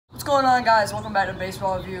going on, guys? Welcome back to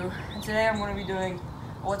Baseball Review. And today I'm going to be doing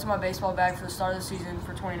what's in my baseball bag for the start of the season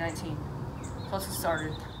for 2019. So let's get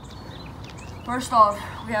started. First off,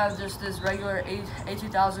 we have just this regular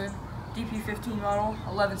A2000 DP15 model,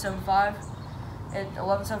 1175.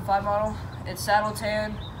 1175 model. It's saddle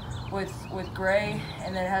tan with gray,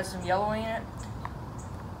 and then it has some yellowing in it.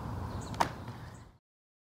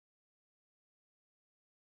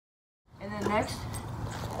 And then next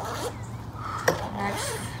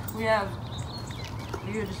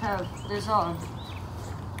we just have this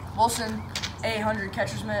Wilson A100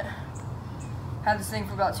 catcher's mitt. Had this thing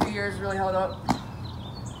for about 2 years, really held up.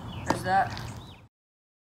 There's that.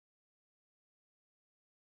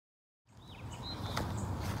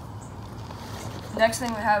 Next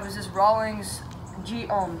thing we have is this Rawlings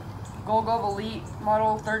Gold Glove Elite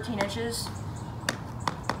model, 13 inches.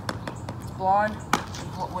 It's blonde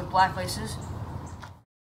with black laces.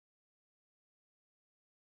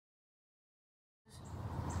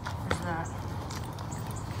 There's that.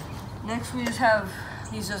 Next we just have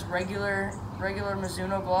these regular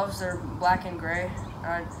Mizuno gloves. They're black and gray,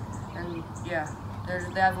 and yeah,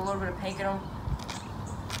 they have a little bit of pink in them.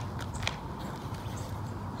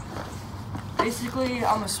 Basically,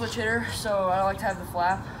 I'm a switch hitter, so I like to have the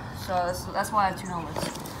flap. So that's why I have two helmets.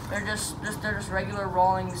 They're just regular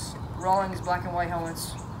Rawlings black and white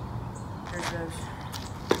helmets. There's those.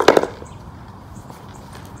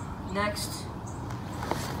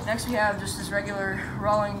 Next we have just this regular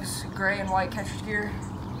Rawlings gray and white catcher's gear.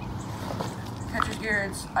 Catcher's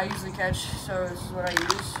gear, I usually catch, so this is what I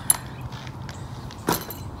use.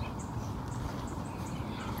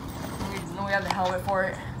 And then we have the helmet for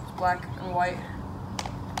it. It's black and white.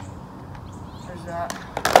 There's that.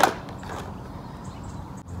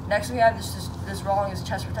 Next we have this Rawlings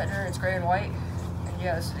chest protector. It's gray and white. And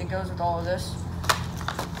yes, it goes with all of this.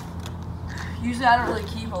 Usually I don't really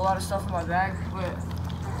keep a lot of stuff in my bag, but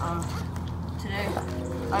today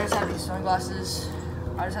I just have these sunglasses.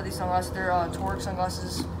 They're Torque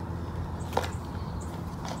sunglasses.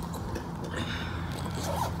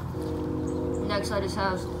 Next I just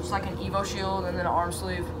have like an Evo shield and then an arm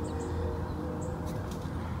sleeve.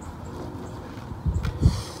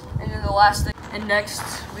 And then the last thing. And next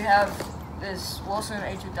we have this Wilson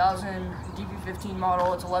A2000 DP15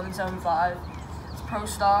 model. It's 1175. It's pro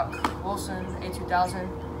stock Wilson A2000.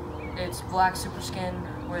 It's black super skin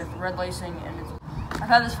with red lacing, and I've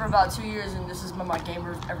had this for about 2 years, and this has been my game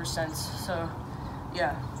ever since. So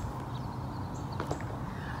yeah,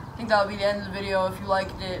 I think that will be the end of the video. If you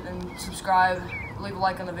liked it, then subscribe, leave a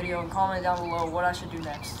like on the video, and comment down below what I should do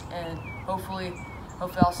next. And hopefully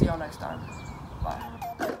I'll see y'all next time. Bye.